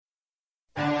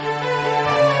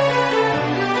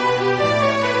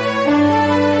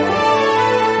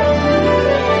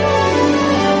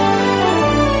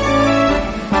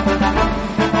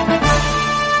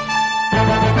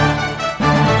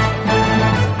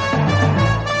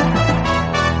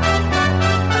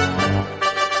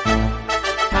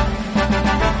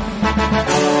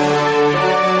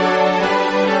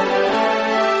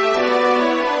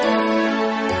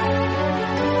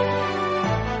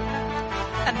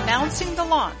announcing the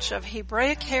launch of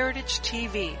Hebraic Heritage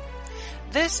TV.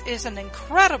 This is an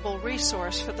incredible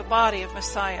resource for the body of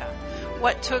Messiah.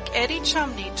 What took Eddie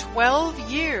Chumney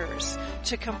 12 years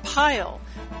to compile,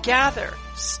 gather,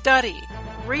 study,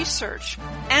 research,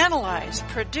 analyze,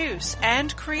 produce,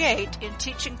 and create in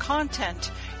teaching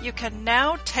content, you can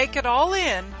now take it all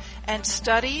in and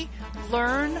study,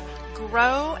 learn,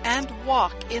 grow, and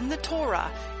walk in the Torah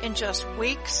in just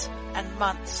weeks and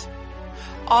months.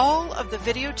 All of the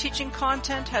video teaching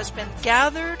content has been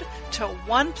gathered to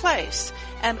one place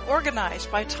and organized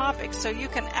by topic so you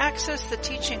can access the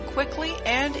teaching quickly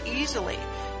and easily.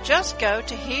 Just go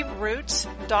to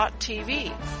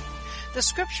hebroots.tv. The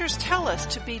scriptures tell us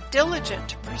to be diligent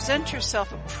to present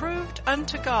yourself approved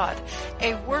unto God,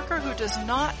 a worker who does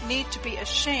not need to be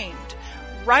ashamed,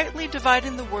 rightly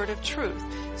dividing the word of truth.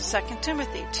 2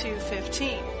 Timothy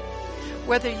 2:15.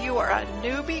 Whether you are a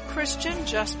newbie Christian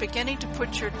just beginning to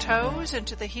put your toes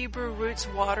into the Hebrew Roots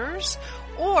waters,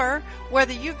 or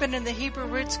whether you've been in the Hebrew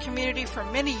Roots community for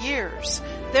many years,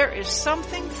 there is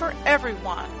something for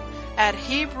everyone at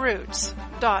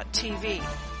hebroots.tv.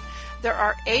 There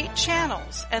are 8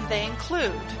 channels, and they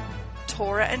include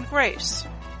Torah and Grace,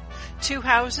 Two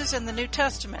Houses in the New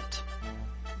Testament,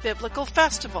 Biblical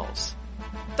Festivals,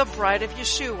 The Bride of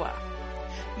Yeshua,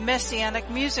 Messianic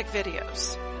music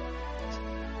videos,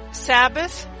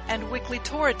 Sabbath and weekly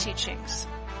Torah teachings,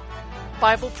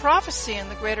 Bible prophecy in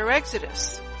the Greater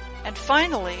Exodus, and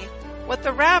finally, what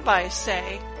the rabbis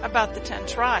say about the 10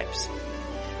 tribes.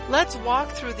 Let's walk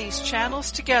through these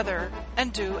channels together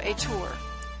and do a tour.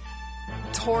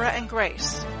 Torah and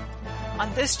Grace.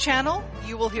 On this channel,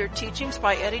 you will hear teachings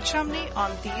by Eddie Chumney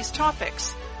on these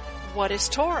topics. What is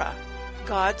Torah?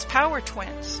 God's power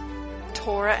twins.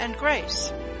 Torah and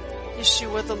Grace.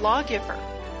 Yeshua the lawgiver.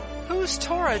 Whose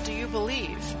Torah do you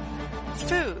believe?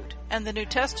 Food and the New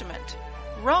Testament.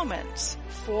 Romans,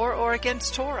 for or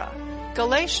against Torah.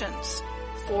 Galatians,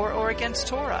 for or against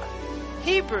Torah.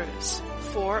 Hebrews,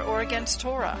 for or against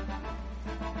Torah.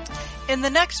 In the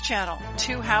next channel,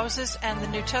 Two Houses and the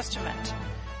New Testament,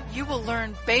 you will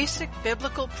learn basic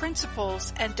biblical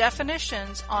principles and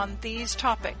definitions on these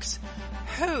topics.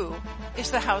 Who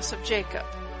is the house of Jacob?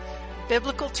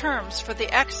 Biblical terms for the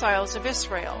exiles of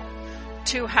Israel.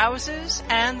 Two Houses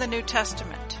and the New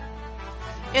Testament.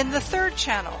 In the third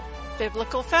channel,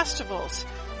 Biblical Festivals,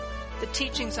 the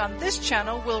teachings on this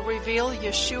channel will reveal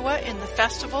Yeshua in the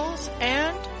festivals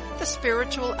and the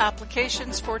spiritual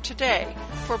applications for today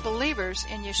for believers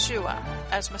in Yeshua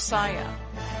as Messiah.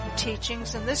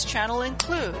 Teachings in this channel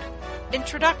include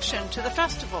Introduction to the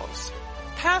Festivals,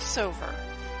 Passover,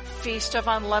 Feast of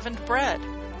Unleavened Bread,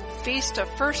 Feast of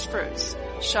First Fruits,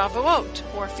 Shavuot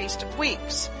or Feast of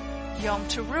Weeks, Yom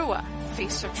Teruah,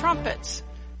 Feast of Trumpets,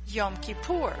 Yom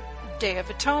Kippur, Day of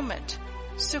Atonement,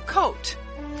 Sukkot,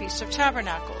 Feast of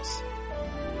Tabernacles.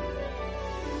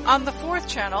 On the fourth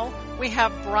channel, we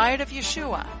have Bride of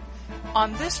Yeshua.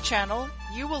 On this channel,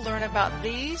 you will learn about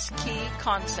these key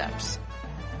concepts.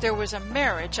 There was a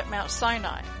marriage at Mount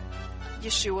Sinai.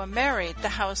 Yeshua married the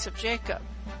house of Jacob.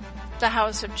 The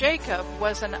house of Jacob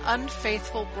was an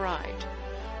unfaithful bride.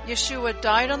 Yeshua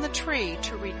died on the tree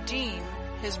to redeem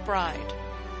his bride.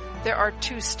 There are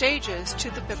 2 stages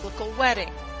to the biblical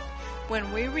wedding.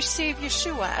 When we receive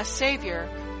Yeshua as Savior,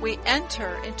 we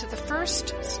enter into the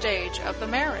first stage of the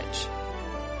marriage.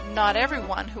 Not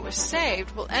everyone who is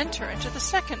saved will enter into the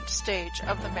second stage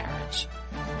of the marriage.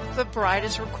 The bride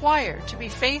is required to be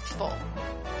faithful.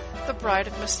 The bride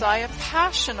of Messiah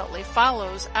passionately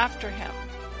follows after him.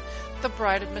 The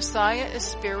bride of Messiah is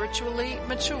spiritually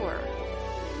mature.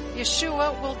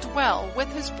 Yeshua will dwell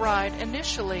with his bride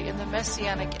initially in the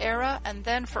Messianic era and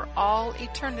then for all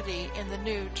eternity in the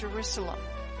New Jerusalem.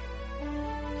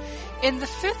 In the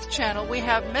fifth channel, we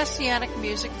have Messianic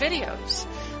music videos.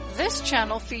 This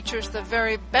channel features the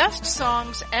very best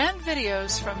songs and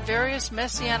videos from various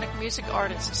Messianic music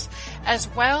artists, as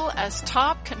well as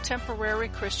top contemporary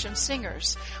Christian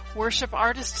singers. Worship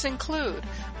artists include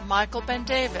Michael Ben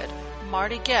David,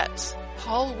 Marty Goetz,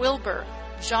 Paul Wilbur,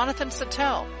 Jonathan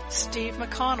Sattel, Steve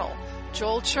McConnell,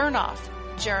 Joel Chernoff,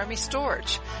 Jeremy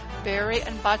Storch, Barry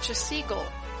and Batcha Siegel,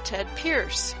 Ted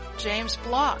Pierce, James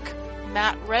Block,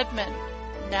 Matt Redman,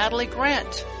 Natalie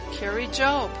Grant, Carrie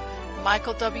Job,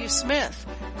 Michael W. Smith,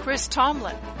 Chris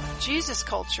Tomlin, Jesus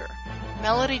Culture,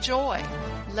 Melody Joy,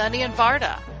 Lenny and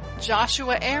Varda,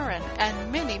 Joshua Aaron,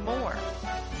 and many more.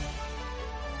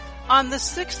 On the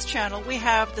sixth channel, we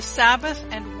have the Sabbath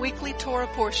and weekly Torah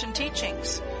portion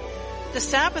teachings. The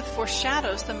Sabbath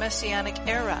foreshadows the Messianic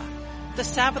era. The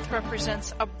Sabbath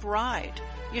represents a bride.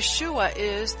 Yeshua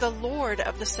is the Lord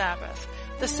of the Sabbath.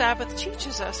 The Sabbath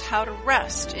teaches us how to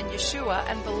rest in Yeshua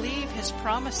and believe His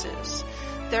promises.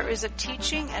 There is a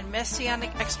teaching and messianic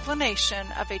explanation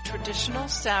of a traditional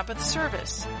Sabbath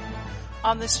service.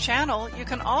 On this channel, you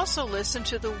can also listen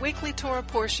to the weekly Torah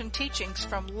portion teachings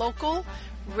from local,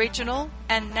 regional,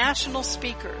 and national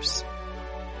speakers.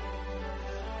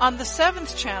 On the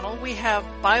 7th channel, we have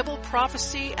Bible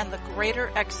Prophecy and the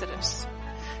Greater Exodus.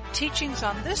 Teachings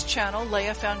on this channel lay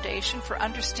a foundation for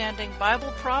understanding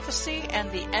Bible prophecy and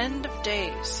the end of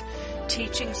days.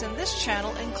 Teachings in this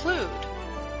channel include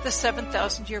the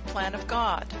 7,000-year plan of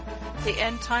God, the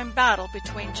end-time battle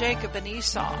between Jacob and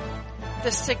Esau,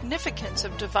 the significance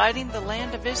of dividing the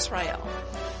land of Israel,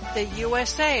 the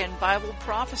USA and Bible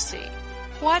prophecy,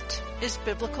 what is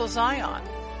biblical Zion,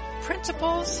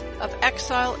 principles of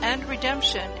exile and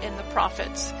redemption in the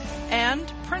prophets,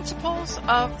 and principles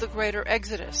of the Greater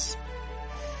Exodus.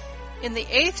 In the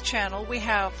 8th channel, we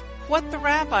have What the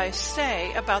Rabbis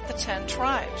Say About the 10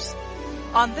 Tribes.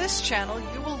 On this channel,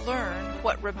 you will learn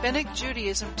what Rabbinic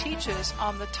Judaism teaches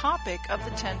on the topic of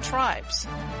the 10 tribes.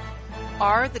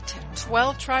 Are the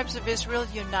 12 tribes of Israel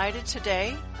united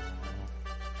today?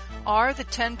 Are the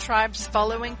 10 tribes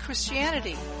following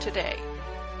Christianity today?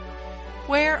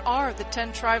 Where are the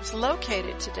 10 tribes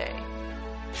located today?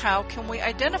 How can we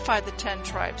identify the 10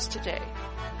 tribes today?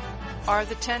 Are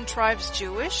the 10 tribes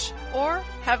Jewish, or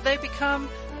have they become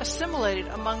assimilated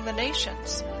among the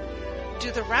nations?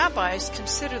 Do the rabbis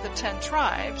consider the 10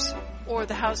 tribes, or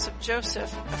the house of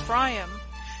Joseph, Ephraim,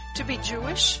 to be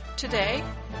Jewish today?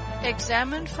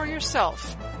 Examine for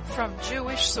yourself from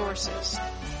Jewish sources.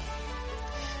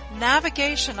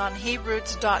 Navigation on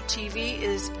Hebrews.tv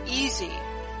is easy.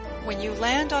 When you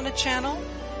land on a channel,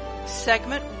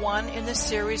 segment 1 in the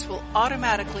series will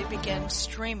automatically begin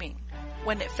streaming.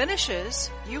 When it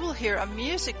finishes, you will hear a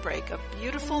music break of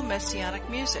beautiful messianic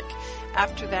music.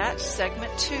 After that,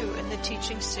 segment 2 in the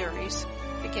teaching series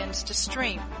begins to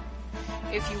stream.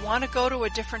 If you want to go to a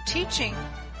different teaching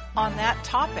on that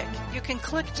topic, you can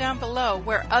click down below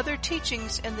where other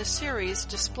teachings in the series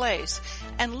displays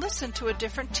and listen to a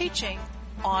different teaching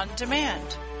on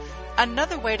demand.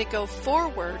 Another way to go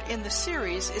forward in the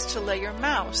series is to lay your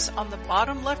mouse on the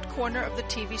bottom left corner of the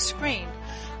TV screen.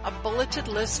 A bulleted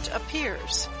list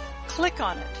appears. Click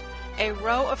on it. A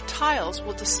row of tiles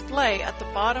will display at the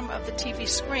bottom of the TV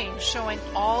screen showing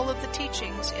all of the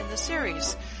teachings in the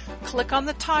series. Click on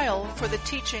the tile for the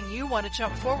teaching you want to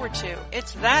jump forward to.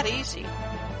 It's that easy.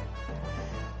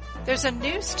 There's a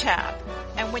News tab,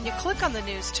 and when you click on the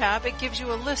News tab, it gives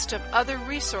you a list of other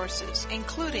resources,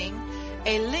 including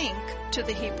a link to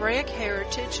the Hebraic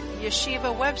Heritage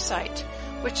Yeshiva website,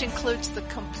 which includes the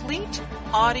complete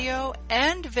audio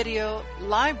and video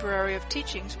library of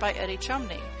teachings by Eddie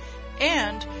Chumney,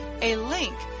 and a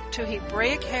link to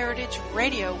Hebraic Heritage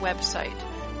Radio website.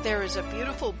 There is a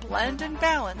beautiful blend and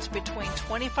balance between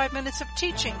 25 minutes of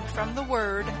teaching from the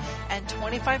Word and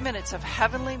 25 minutes of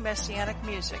heavenly messianic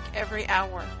music every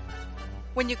hour.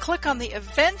 When you click on the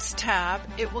Events tab,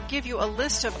 it will give you a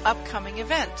list of upcoming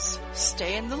events.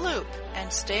 Stay in the loop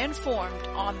and stay informed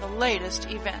on the latest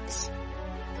events.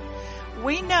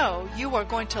 We know you are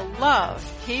going to love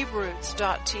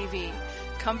Hebrews.tv.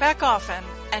 Come back often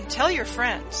and tell your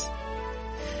friends.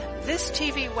 This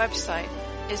TV website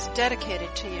is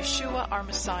dedicated to Yeshua our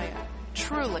Messiah.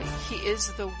 Truly, He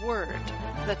is the Word,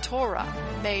 the Torah,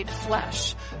 made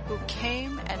flesh, who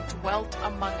came and dwelt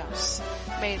among us.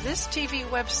 May this TV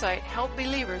website help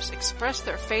believers express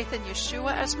their faith in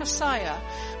Yeshua as Messiah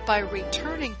by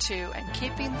returning to and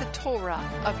keeping the Torah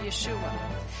of Yeshua.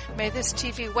 May this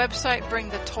TV website bring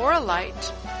the Torah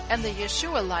light and the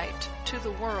Yeshua light to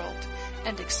the world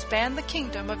and expand the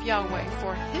kingdom of Yahweh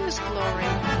for His glory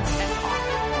and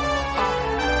honor.